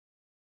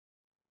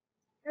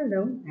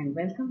Hello and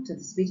welcome to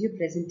this video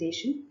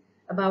presentation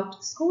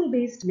about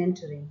school-based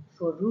mentoring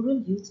for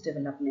rural youth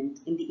development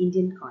in the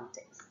Indian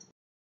context.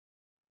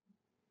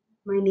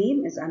 My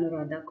name is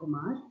Anuradha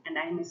Kumar and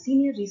I am a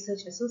Senior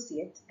Research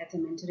Associate at a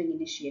mentoring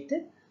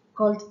initiative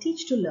called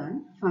Teach to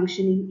Learn,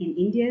 functioning in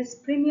India's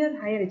premier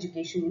higher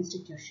education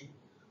institution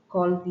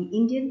called the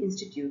Indian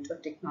Institute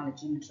of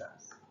Technology,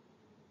 Madras.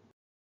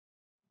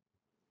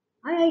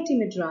 IIT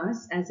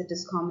Madras, as it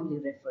is commonly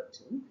referred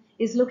to,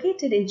 is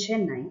located in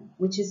Chennai,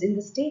 which is in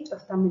the state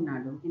of Tamil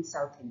Nadu in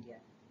South India.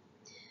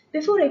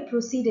 Before I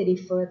proceed any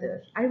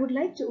further, I would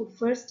like to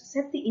first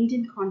set the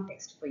Indian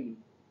context for you.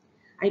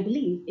 I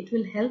believe it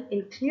will help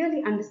in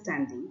clearly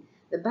understanding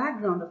the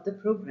background of the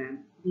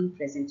program being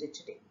presented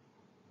today.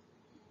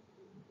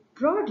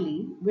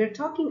 Broadly, we're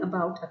talking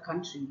about a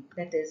country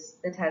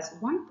that has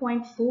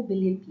 1.4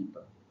 billion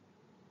people.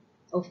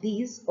 Of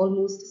these,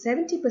 almost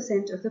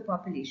 70% of the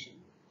population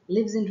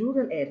lives in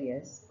rural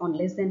areas on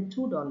less than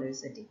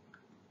 $2 a day.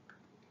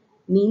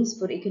 Means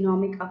for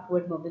economic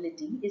upward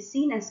mobility is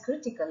seen as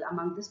critical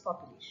among this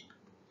population.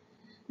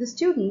 The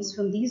students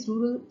from these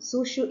rural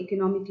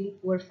socio-economically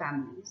poor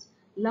families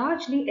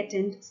largely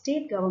attend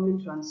state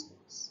government-run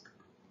schools.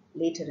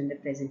 Later in the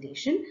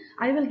presentation,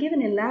 I will give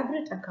an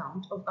elaborate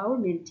account of our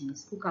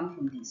mentees who come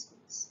from these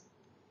schools.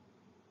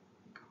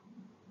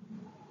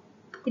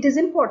 It is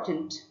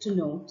important to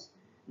note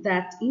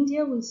that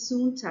India will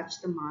soon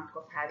touch the mark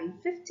of having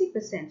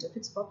 50% of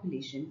its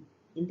population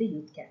in the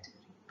youth category.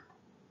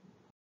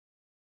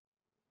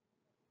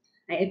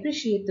 I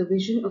appreciate the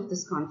vision of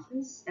this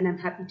conference and I'm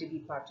happy to be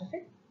part of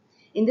it.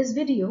 In this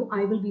video,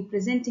 I will be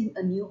presenting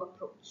a new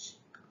approach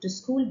to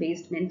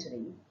school-based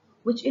mentoring,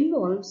 which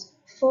involves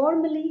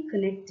formally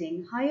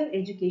connecting higher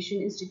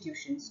education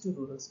institutions to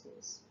rural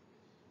schools.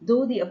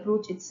 Though the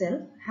approach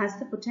itself has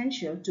the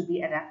potential to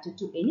be adapted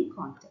to any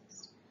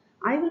context,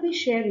 I will be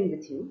sharing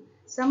with you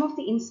some of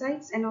the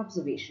insights and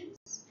observations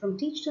from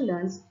Teach to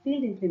Learn's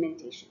field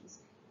implementations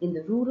in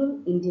the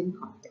rural Indian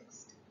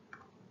context.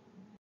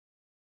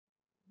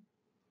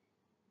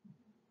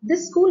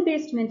 This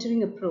school-based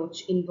mentoring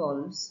approach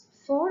involves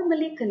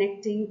formally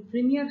connecting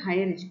premier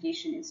higher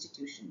education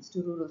institutions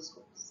to rural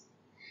schools.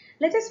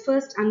 Let us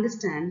first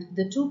understand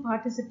the two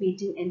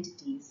participating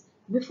entities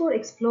before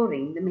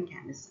exploring the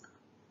mechanism.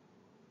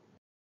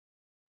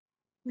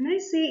 When I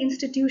say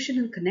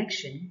institutional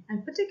connection,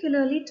 I'm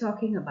particularly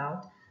talking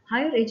about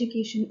higher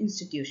education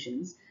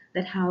institutions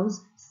that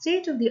house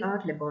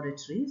state-of-the-art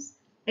laboratories,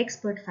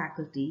 expert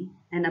faculty,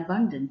 and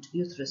abundant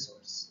youth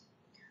resource.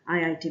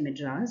 IIT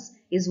Madras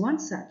is one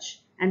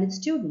such, and its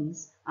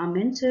students are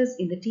mentors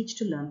in the Teach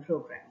to Learn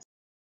programs.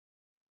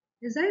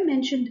 As I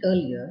mentioned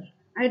earlier,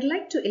 I'd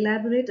like to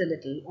elaborate a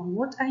little on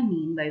what I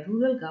mean by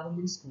rural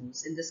government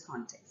schools in this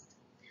context.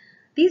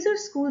 These are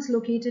schools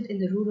located in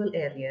the rural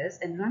areas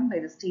and run by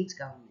the state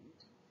government.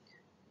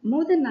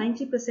 More than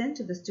 90%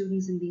 of the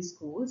students in these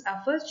schools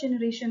are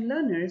first-generation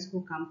learners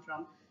who come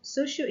from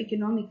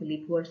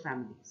socio-economically poor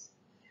families.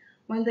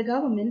 While the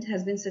government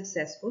has been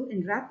successful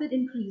in rapid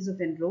increase of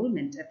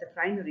enrollment at the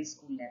primary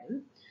school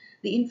level,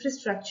 the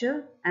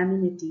infrastructure,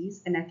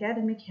 amenities, and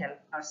academic help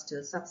are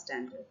still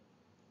substandard.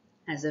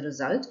 As a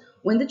result,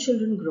 when the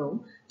children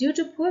grow, due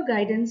to poor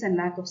guidance and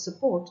lack of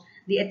support,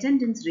 the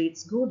attendance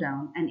rates go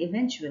down and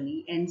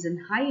eventually ends in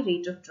high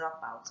rate of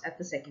dropouts at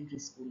the secondary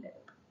school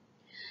level.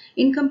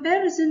 In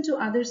comparison to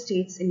other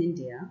states in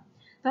India,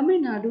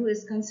 Tamil Nadu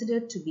is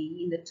considered to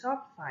be in the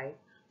top 5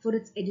 for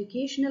its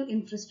educational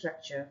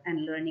infrastructure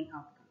and learning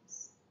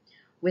outcomes.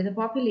 With a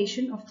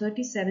population of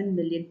 37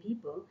 million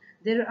people,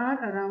 there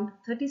are around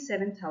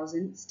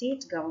 37,000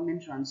 state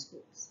government-run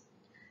schools.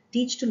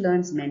 Teach to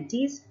Learn's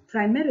mentees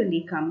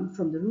primarily come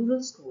from the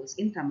rural schools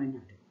in Tamil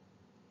Nadu.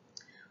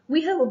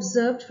 We have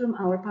observed from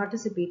our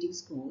participating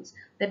schools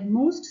that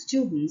most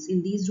students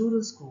in these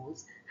rural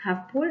schools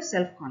have poor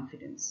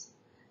self-confidence.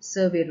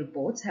 Survey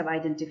reports have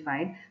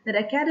identified that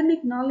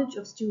academic knowledge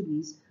of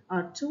students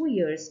are 2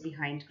 years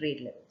behind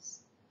grade levels.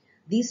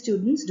 These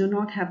students do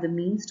not have the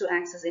means to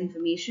access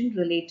information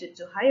related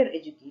to higher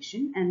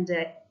education and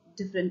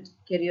different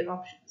career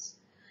options.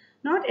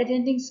 Not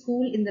attending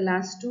school in the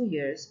last 2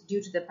 years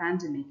due to the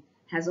pandemic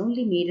has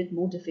only made it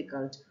more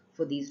difficult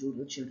for these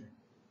rural children.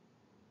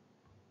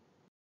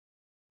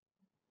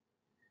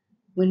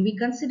 When we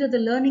consider the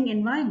learning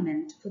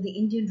environment for the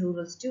Indian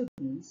rural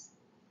students,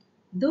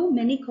 though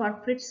many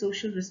corporate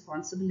social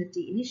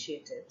responsibility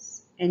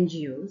initiatives,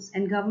 NGOs,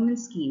 and government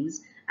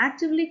schemes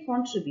actively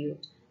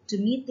contribute to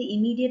meet the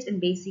immediate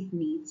and basic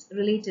needs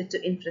related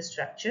to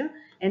infrastructure,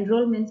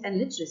 enrollment, and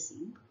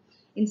literacy,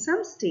 in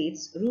some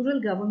states,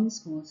 rural government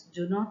schools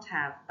do not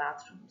have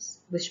bathrooms,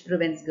 which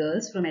prevents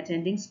girls from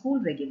attending school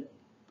regularly.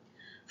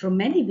 From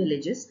many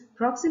villages,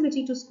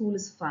 proximity to school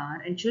is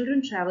far and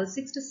children travel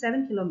 6 to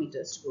 7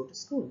 kilometers to go to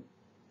school.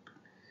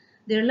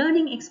 Their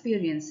learning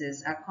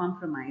experiences are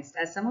compromised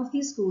as some of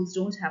these schools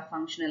don't have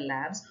functional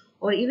labs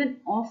or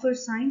even offer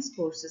science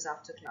courses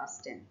after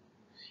class 10.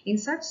 In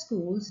such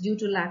schools, due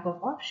to lack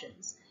of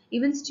options,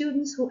 even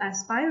students who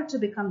aspire to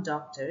become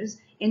doctors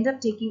end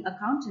up taking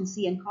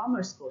accountancy and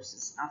commerce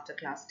courses after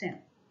class 10.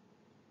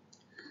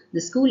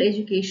 The school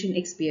education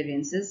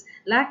experiences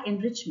lack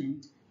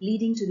enrichment,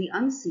 leading to the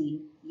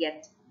unseen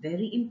yet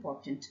very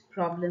important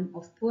problem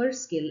of poor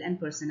skill and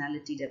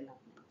personality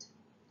development.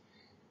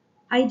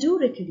 I do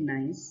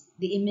recognize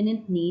the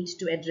imminent need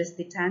to address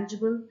the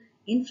tangible,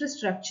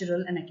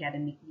 infrastructural, and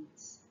academic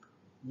needs.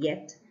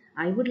 Yet,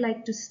 I would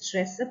like to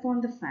stress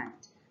upon the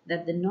fact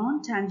that the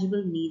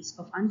non-tangible needs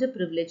of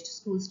underprivileged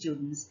school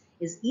students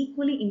is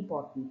equally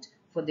important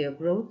for their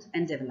growth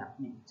and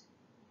development.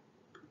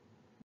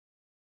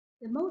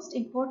 The most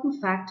important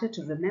factor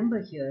to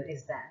remember here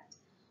is that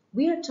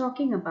we are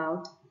talking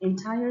about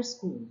entire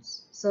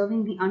schools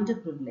serving the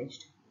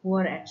underprivileged who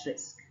are at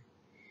risk.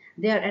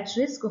 They are at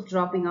risk of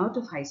dropping out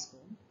of high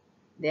school.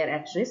 They are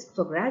at risk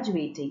for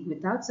graduating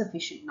without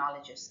sufficient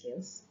knowledge or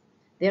skills.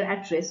 They are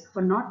at risk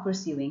for not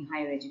pursuing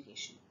higher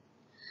education.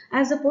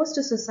 As opposed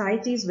to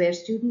societies where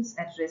students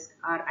at risk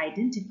are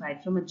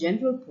identified from a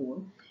general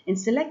pool and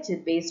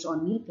selected based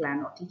on meal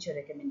plan or teacher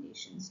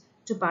recommendations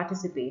to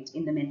participate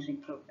in the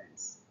mentoring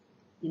programs.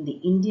 In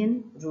the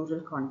Indian rural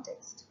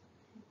context,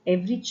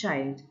 every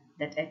child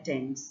that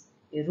attends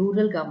a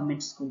rural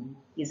government school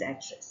is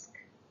at risk.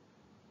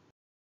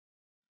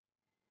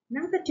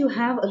 Now that you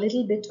have a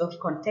little bit of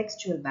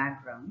contextual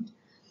background,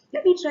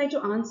 let me try to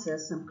answer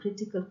some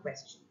critical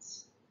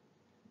questions.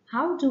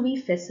 How do we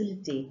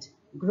facilitate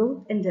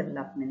growth and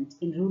development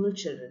in rural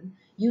children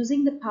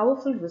using the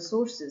powerful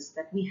resources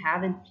that we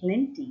have in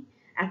plenty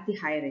at the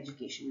higher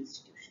education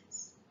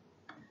institutions?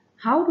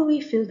 How do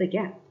we fill the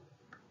gap?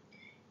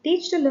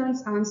 Teach to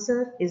Learn's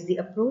answer is the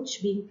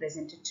approach being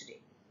presented today.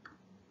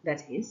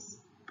 That is,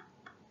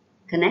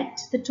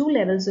 connect the two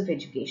levels of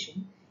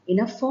education in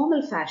a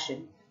formal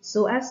fashion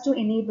so as to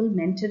enable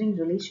mentoring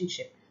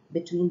relationship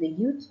between the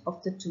youth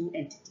of the two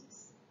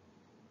entities.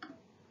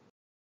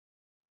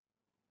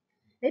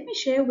 Let me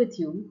share with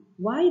you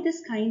why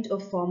this kind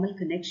of formal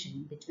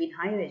connection between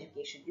higher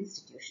education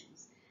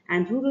institutions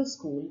and rural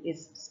school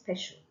is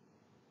special.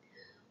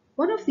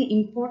 One of the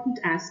important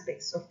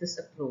aspects of this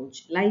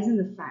approach lies in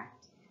the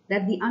fact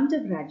that the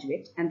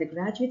undergraduate and the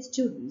graduate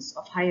students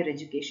of higher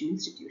education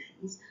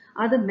institutions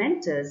are the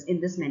mentors in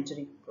this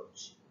mentoring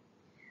approach.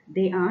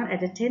 They are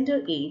at a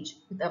tender age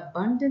with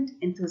abundant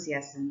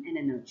enthusiasm and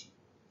energy.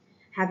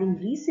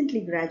 Having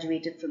recently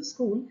graduated from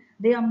school,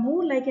 they are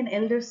more like an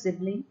elder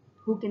sibling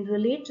who can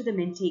relate to the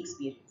mentee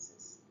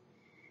experiences.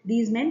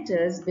 These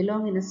mentors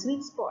belong in a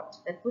sweet spot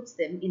that puts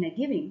them in a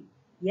giving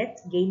yet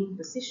gaining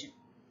position.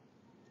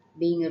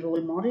 Being a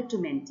role model to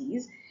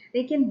mentees,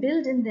 they can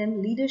build in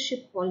them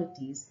leadership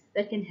qualities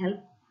that can help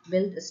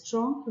build a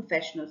strong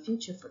professional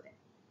future for them.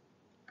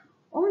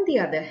 On the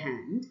other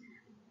hand,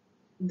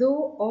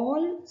 though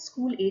all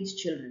school-age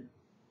children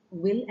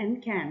will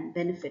and can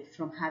benefit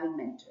from having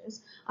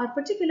mentors, a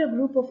particular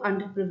group of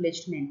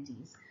underprivileged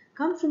mentees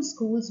come from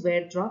schools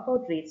where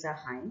dropout rates are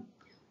high,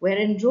 where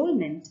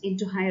enrollment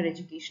into higher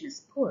education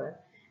is poor,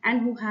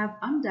 and who have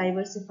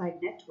undiversified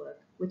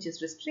network which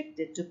is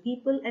restricted to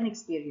people and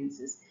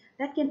experiences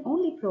that can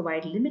only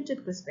provide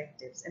limited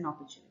perspectives and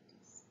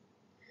opportunities.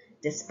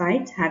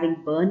 Despite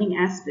having burning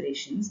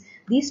aspirations,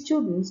 these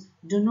students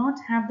do not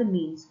have the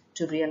means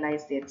to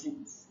realize their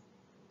dreams.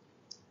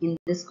 In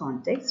this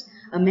context,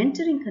 a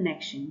mentoring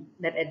connection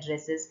that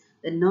addresses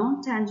the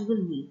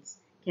non-tangible needs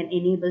can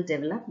enable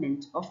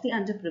development of the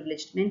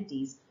underprivileged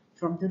mentees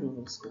from the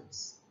rural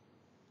schools.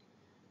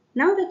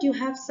 Now that you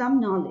have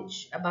some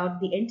knowledge about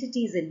the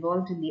entities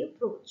involved in the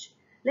approach,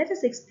 let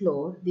us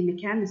explore the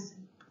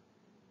mechanism.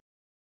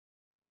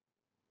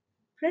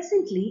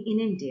 Presently in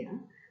India,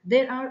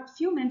 there are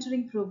few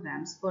mentoring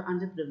programs for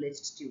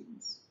underprivileged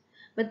students,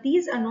 but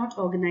these are not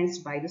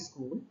organized by the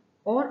school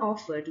or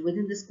offered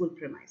within the school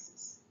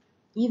premises,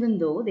 even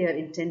though they are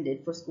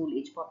intended for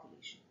school-age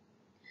population.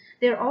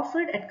 They are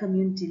offered at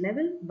community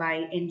level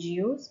by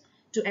NGOs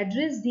to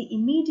address the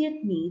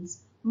immediate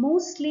needs,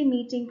 mostly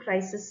meeting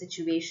crisis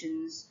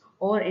situations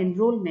or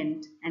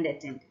enrollment and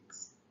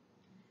attendance.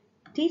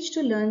 Teach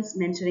to Learn's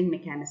mentoring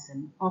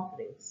mechanism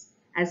operates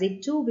as a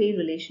two-way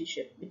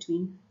relationship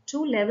between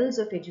two levels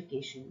of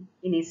education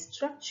in a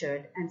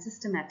structured and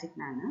systematic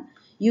manner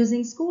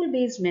using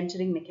school-based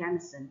mentoring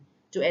mechanism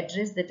to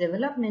address the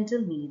developmental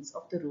needs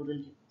of the rural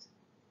youth.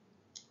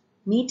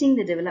 Meeting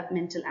the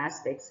developmental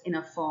aspects in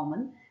a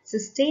formal,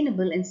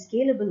 sustainable and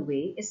scalable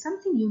way is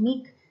something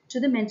unique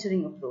to the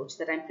mentoring approach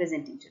that I'm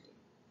presenting today.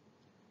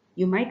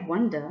 You might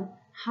wonder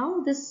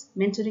how this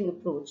mentoring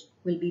approach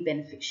will be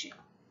beneficial.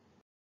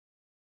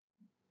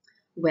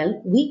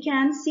 Well, we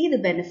can see the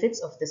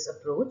benefits of this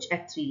approach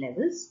at three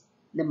levels: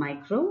 the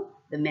micro,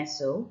 the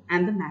meso,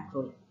 and the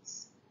macro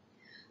levels.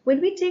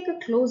 When we take a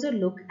closer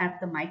look at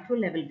the micro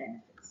level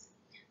benefits,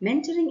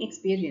 mentoring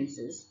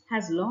experiences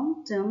has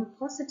long-term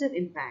positive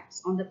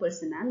impacts on the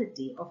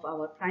personality of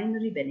our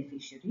primary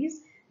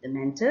beneficiaries, the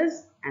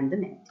mentors and the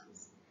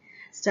mentees.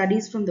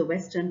 Studies from the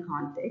Western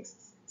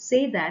contexts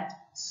say that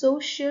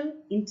social,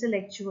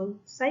 intellectual,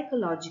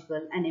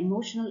 psychological, and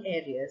emotional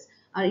areas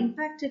are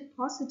impacted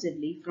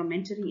positively from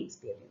mentoring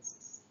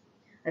experiences.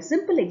 A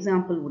simple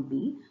example would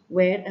be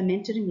where a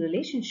mentoring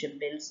relationship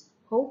builds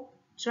hope,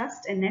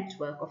 trust and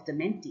network of the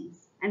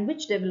mentees, and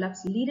which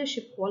develops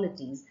leadership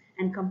qualities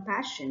and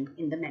compassion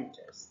in the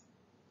mentors.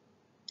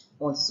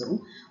 Also,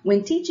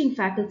 when teaching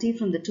faculty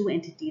from the two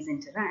entities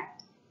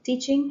interact,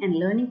 teaching and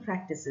learning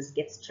practices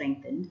get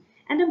strengthened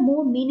and a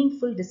more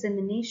meaningful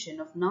dissemination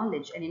of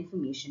knowledge and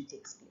information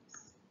takes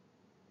place.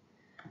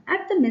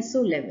 At the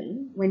meso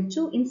level, when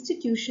two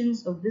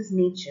institutions of this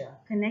nature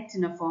connect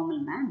in a formal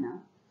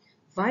manner,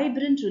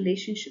 vibrant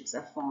relationships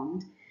are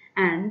formed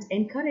and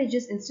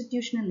encourages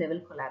institutional level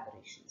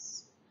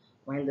collaborations.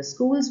 While the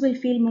schools will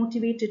feel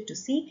motivated to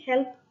seek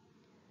help,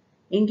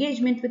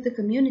 engagement with the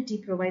community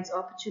provides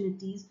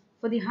opportunities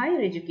for the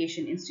higher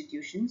education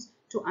institutions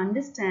to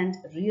understand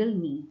real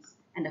needs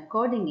and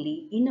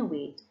accordingly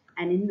innovate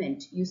and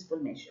invent useful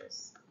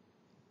measures.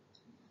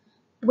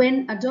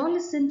 When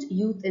adolescent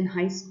youth in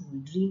high school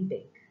dream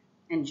big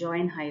and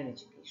join higher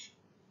education,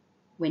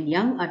 when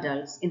young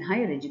adults in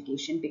higher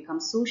education become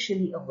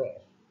socially aware,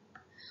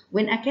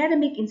 when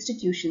academic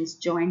institutions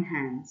join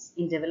hands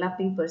in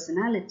developing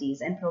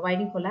personalities and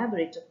providing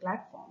collaborative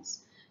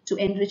platforms to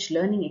enrich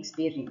learning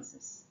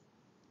experiences,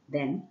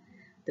 then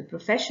the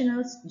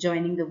professionals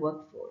joining the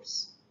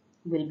workforce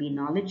will be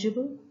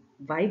knowledgeable,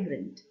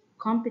 vibrant,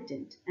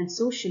 competent, and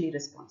socially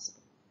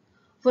responsible.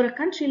 For a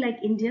country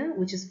like India,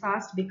 which is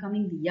fast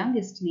becoming the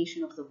youngest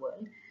nation of the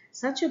world,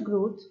 such a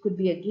growth could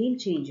be a game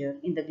changer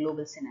in the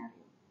global scenario.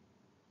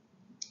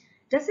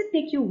 Does it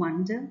make you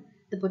wonder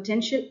the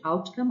potential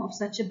outcome of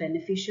such a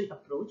beneficial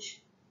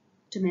approach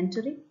to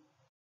mentoring?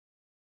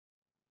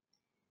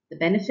 The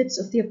benefits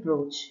of the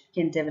approach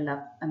can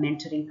develop a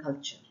mentoring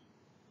culture.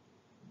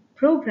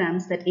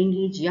 Programs that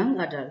engage young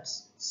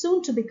adults,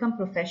 soon to become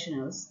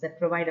professionals, that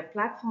provide a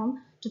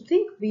platform to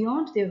think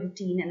beyond their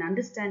routine and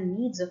understand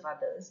needs of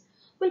others,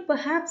 will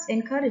perhaps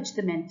encourage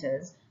the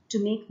mentors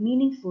to make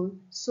meaningful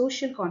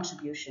social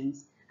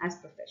contributions as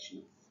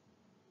professionals.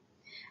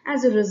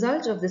 As a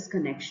result of this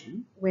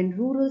connection, when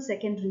rural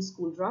secondary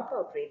school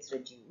dropout rates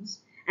reduce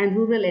and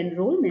rural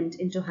enrollment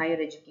into higher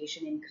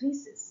education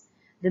increases,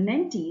 the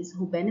mentees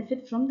who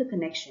benefit from the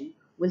connection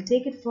will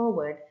take it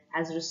forward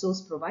as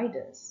resource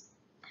providers.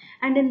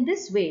 And in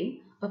this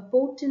way, a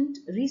potent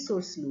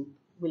resource loop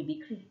will be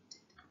created.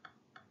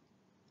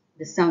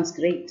 This sounds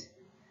great,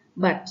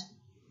 but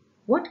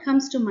what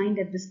comes to mind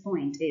at this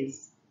point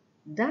is,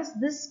 does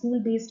this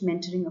school-based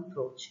mentoring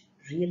approach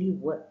really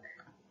work?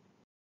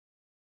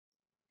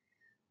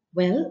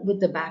 Well, with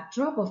the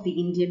backdrop of the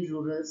Indian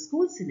rural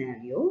school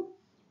scenario,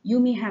 you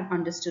may have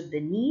understood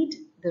the need,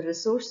 the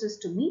resources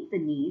to meet the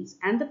needs,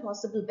 and the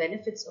possible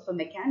benefits of a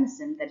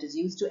mechanism that is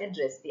used to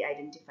address the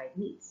identified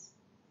needs.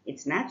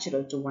 It's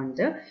natural to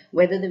wonder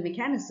whether the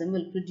mechanism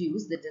will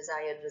produce the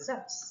desired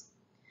results.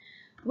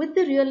 With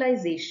the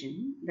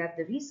realization that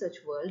the research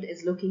world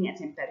is looking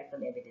at empirical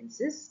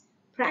evidences,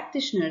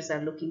 practitioners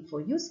are looking for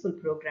useful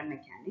program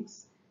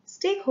mechanics,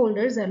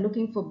 stakeholders are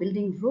looking for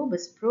building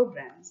robust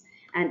programs,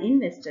 and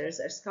investors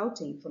are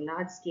scouting for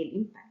large-scale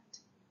impact,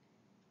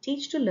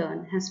 Teach to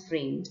Learn has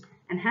framed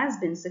and has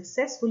been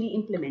successfully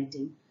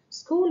implementing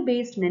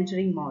school-based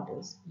mentoring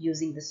models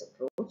using this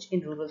approach in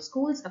rural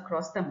schools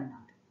across Tamil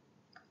Nadu.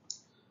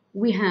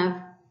 We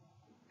have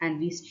and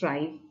we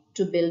strive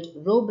to build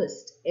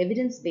robust,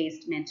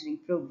 evidence-based mentoring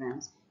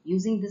programs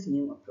using this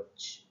new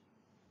approach.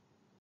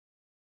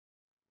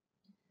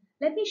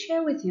 Let me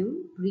share with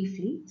you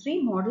briefly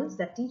 3 models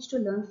that Teach to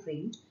Learn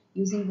framed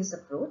using this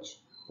approach,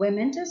 where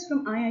mentors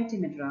from IIT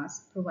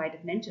Madras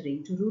provided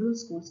mentoring to rural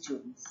school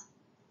students.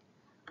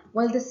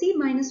 While the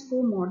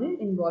C-4 model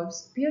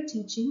involves peer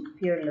teaching,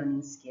 peer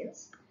learning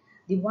skills,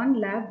 the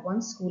One Lab,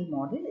 One School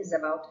model is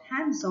about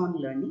hands-on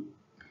learning,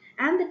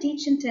 and the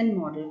Teach in 10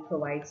 model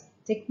provides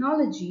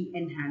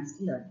technology-enhanced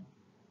learning.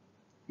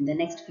 In the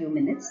next few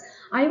minutes,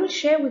 I will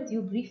share with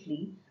you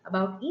briefly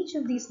about each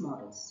of these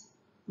models.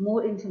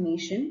 More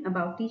information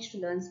about Teach to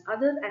Learn's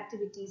other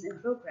activities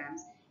and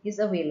programs is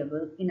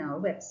available in our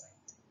website.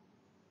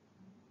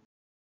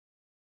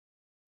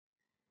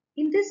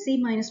 In this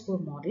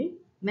C-4 model,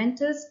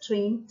 mentors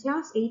train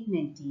Class 8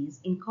 mentees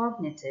in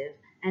cognitive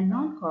and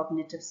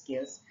non-cognitive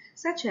skills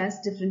such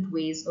as different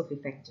ways of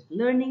effective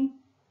learning,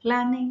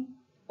 planning,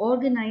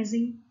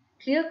 organizing,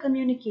 clear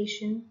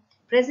communication,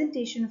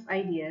 presentation of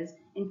ideas,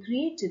 and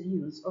creative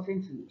use of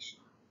information.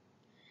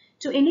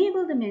 To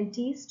enable the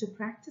mentees to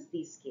practice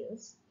these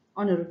skills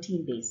on a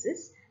routine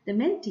basis, the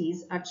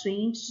mentees are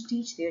trained to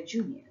teach their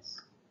juniors.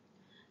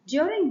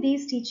 During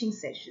these teaching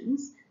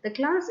sessions, the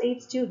Class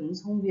 8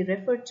 students, whom we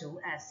refer to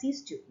as C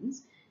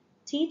students,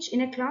 teach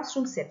in a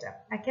classroom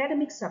setup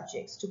academic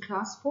subjects to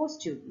Class 4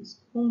 students,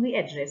 whom we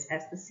address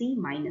as the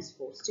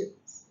C-4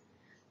 students.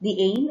 The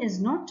aim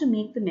is not to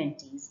make the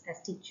mentees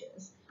as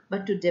teachers,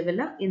 but to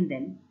develop in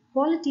them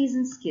qualities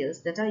and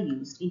skills that are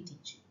used in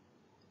teaching.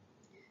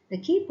 The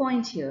key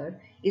point here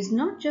is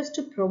not just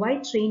to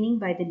provide training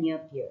by the near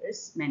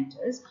peers,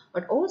 mentors,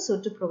 but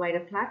also to provide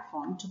a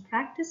platform to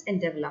practice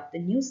and develop the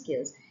new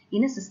skills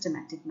in a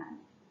systematic manner.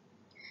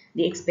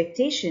 The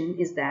expectation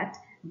is that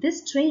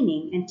this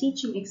training and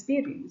teaching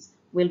experience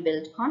will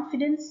build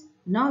confidence,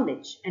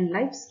 knowledge, and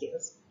life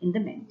skills in the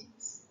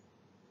mentees.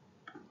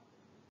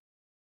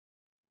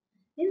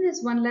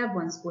 this One Lab,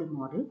 One School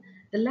model,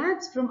 the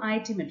labs from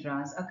IIT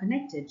Madras are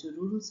connected to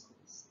rural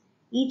schools.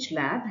 Each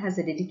lab has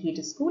a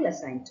dedicated school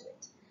assigned to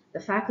it. The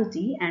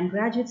faculty and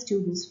graduate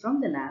students from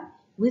the lab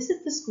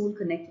visit the school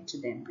connected to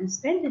them and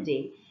spend the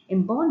day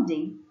in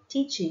bonding,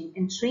 teaching,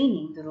 and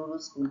training the rural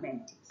school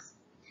mentees.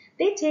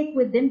 They take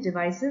with them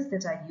devices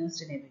that are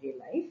used in everyday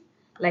life,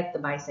 like the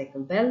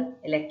bicycle bell,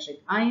 electric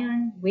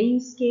iron, weighing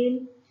scale.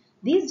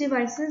 These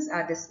devices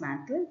are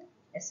dismantled,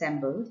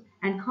 assembled,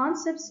 and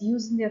concepts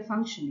used in their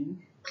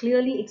functioning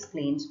clearly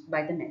explained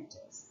by the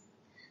mentors.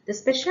 The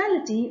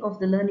speciality of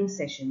the learning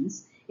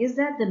sessions is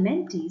that the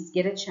mentees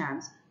get a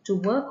chance to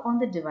work on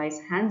the device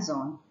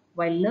hands-on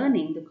while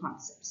learning the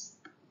concepts.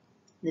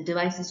 The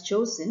devices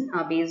chosen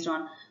are based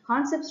on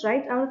concepts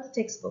right out of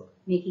the textbook,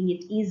 making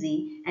it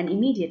easy and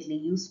immediately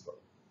useful.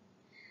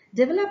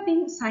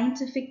 Developing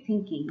scientific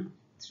thinking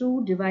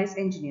through device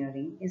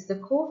engineering is the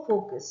core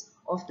focus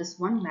of this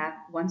One Lab,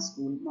 One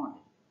School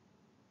model.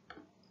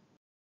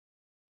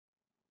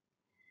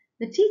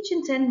 The Teach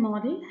in 10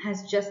 model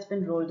has just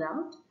been rolled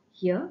out.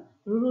 Here,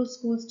 rural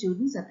school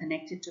students are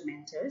connected to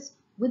mentors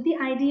with the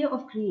idea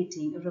of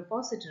creating a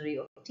repository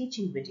of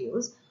teaching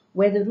videos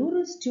where the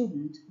rural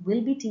student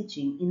will be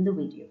teaching in the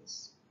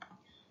videos.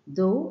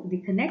 Though the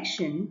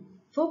connection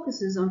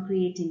focuses on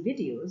creating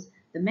videos,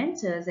 the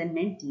mentors and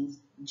mentees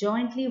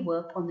jointly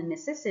work on the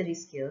necessary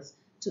skills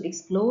to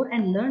explore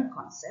and learn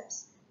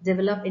concepts,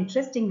 develop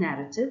interesting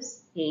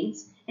narratives,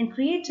 aids, and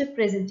creative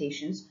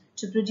presentations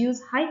to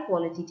produce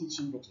high-quality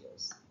teaching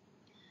videos.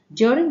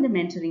 During the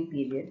mentoring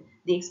period,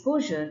 the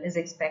exposure is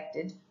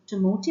expected to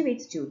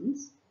motivate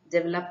students,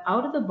 develop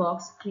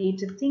out-of-the-box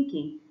creative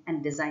thinking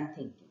and design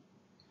thinking.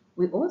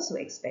 We also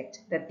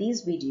expect that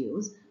these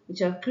videos,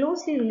 which are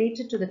closely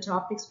related to the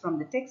topics from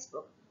the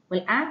textbook,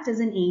 will act as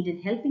an aid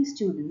in helping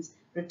students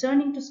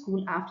returning to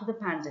school after the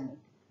pandemic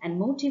and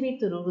motivate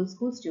the rural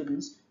school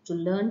students to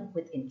learn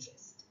with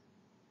interest.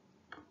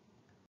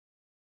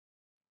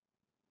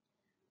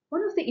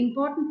 One of the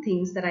important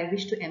things that I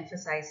wish to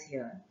emphasize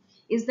here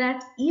is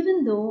that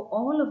even though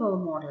all of our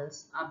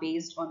models are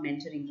based on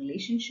mentoring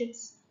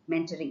relationships,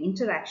 mentoring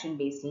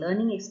interaction-based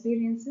learning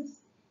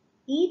experiences,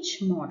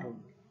 each model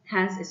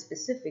has a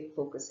specific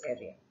focus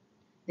area.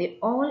 They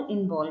all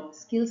involve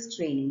skills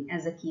training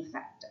as a key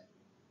factor.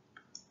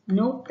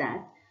 Note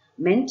that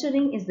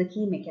mentoring is the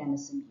key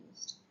mechanism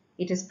used.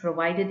 It is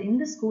provided in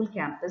the school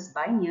campus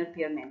by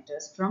near-peer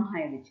mentors from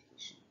higher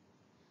education.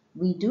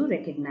 We do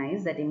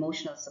recognize that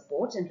emotional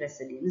support and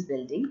resilience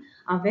building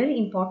are very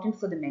important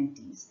for the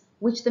mentees,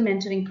 which the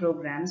mentoring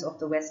programs of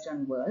the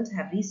Western world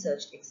have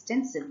researched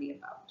extensively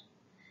about.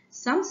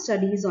 Some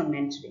studies on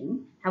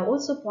mentoring have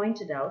also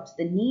pointed out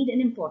the need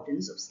and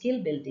importance of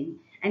skill building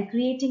and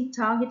creating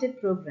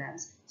targeted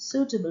programs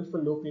suitable for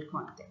local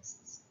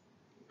contexts.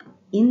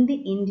 In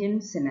the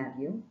Indian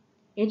scenario,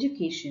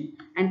 education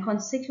and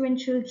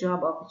consequential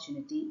job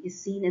opportunity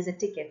is seen as a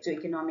ticket to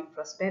economic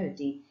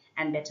prosperity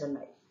and better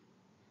life.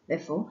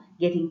 Therefore,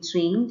 getting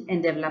trained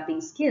and developing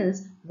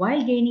skills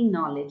while gaining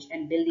knowledge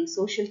and building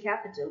social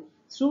capital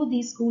through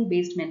these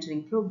school-based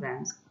mentoring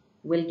programs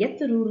will get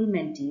the rural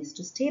mentees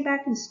to stay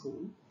back in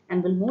school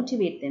and will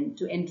motivate them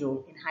to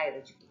enroll in higher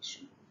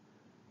education.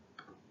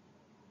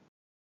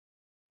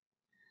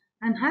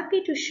 I'm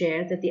happy to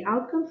share that the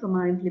outcome from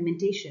our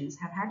implementations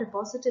have had a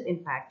positive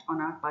impact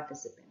on our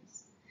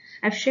participants.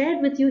 I've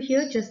shared with you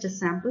here just a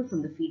sample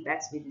from the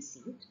feedbacks we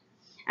received.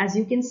 As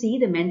you can see,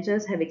 the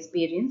mentors have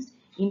experienced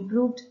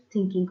improved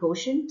thinking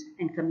quotient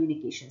and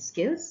communication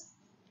skills.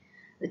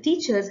 The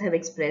teachers have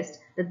expressed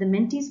that the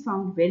mentees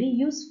found very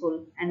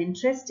useful and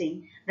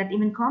interesting that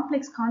even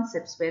complex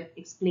concepts were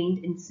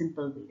explained in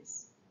simple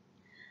ways.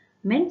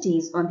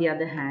 Mentees, on the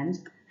other hand,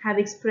 have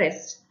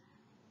expressed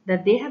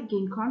that they have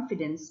gained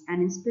confidence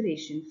and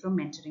inspiration from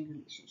mentoring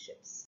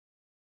relationships.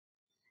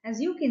 As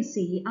you can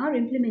see, our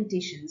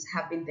implementations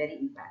have been very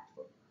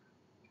impactful.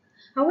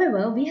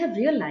 However, we have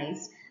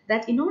realized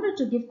that in order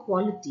to give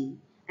quality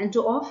and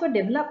to offer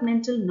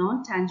developmental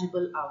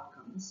non-tangible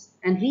outcomes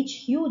and reach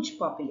huge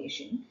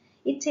population,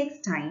 it takes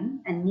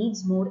time and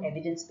needs more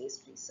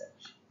evidence-based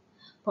research.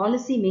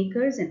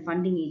 Policymakers and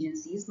funding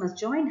agencies must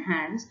join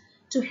hands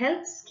to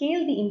help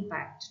scale the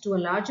impact to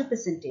a larger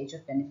percentage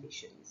of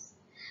beneficiaries.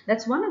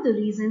 That's one of the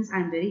reasons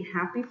I'm very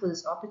happy for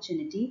this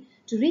opportunity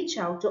to reach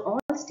out to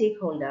all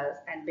stakeholders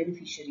and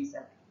beneficiaries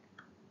alike.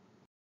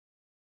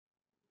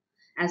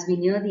 As we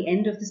near the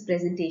end of this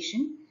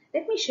presentation,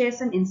 let me share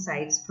some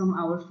insights from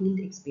our field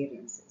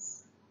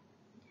experiences.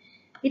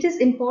 It is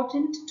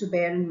important to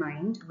bear in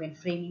mind when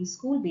framing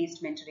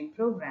school-based mentoring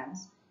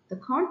programs the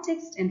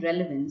context and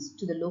relevance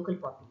to the local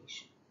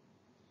population.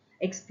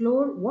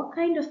 Explore what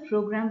kind of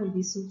program will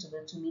be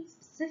suitable to meet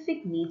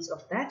specific needs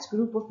of that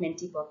group of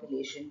mentee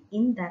population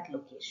in that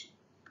location.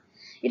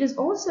 It is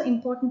also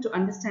important to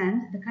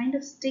understand the kind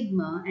of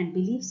stigma and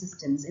belief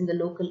systems in the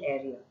local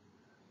area.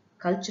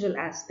 Cultural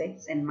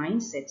aspects and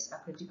mindsets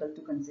are critical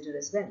to consider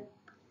as well.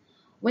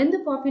 When the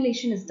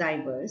population is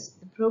diverse,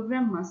 the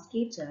program must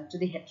cater to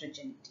the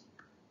heterogeneity.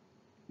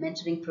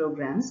 Mentoring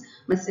programs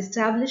must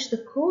establish the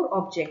core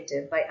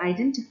objective by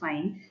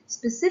identifying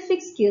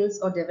specific skills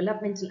or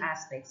developmental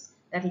aspects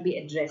that will be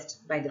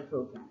addressed by the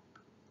program.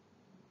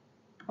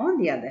 On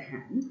the other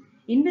hand,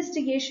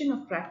 investigation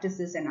of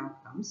practices and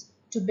outcomes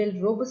to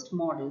build robust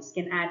models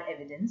can add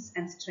evidence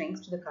and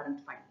strength to the current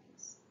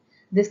findings.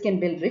 This can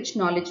build rich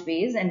knowledge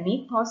base and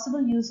make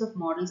possible use of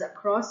models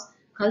across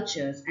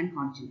cultures and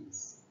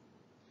continents.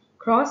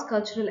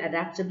 Cross-cultural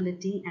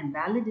adaptability and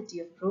validity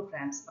of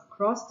programs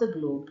across the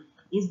globe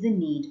is the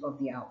need of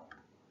the hour.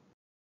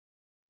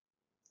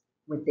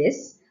 With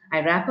this,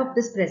 I wrap up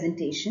this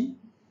presentation.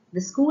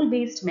 The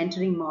school-based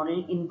mentoring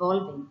model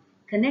involving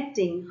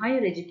connecting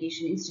higher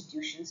education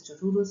institutions to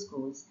rural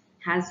schools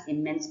has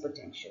immense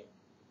potential.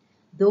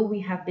 Though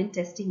we have been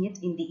testing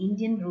it in the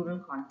Indian rural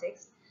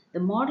context, the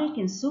model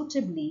can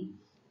suitably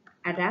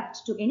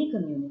adapt to any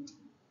community.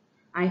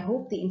 I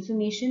hope the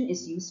information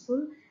is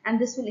useful and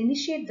this will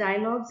initiate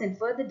dialogues and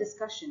further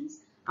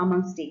discussions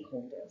among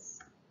stakeholders.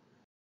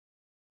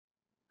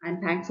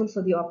 I'm thankful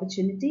for the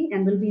opportunity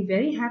and will be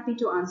very happy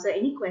to answer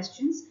any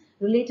questions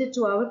related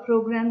to our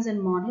programs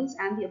and models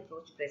and the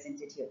approach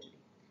presented here today.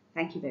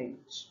 Thank you very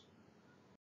much.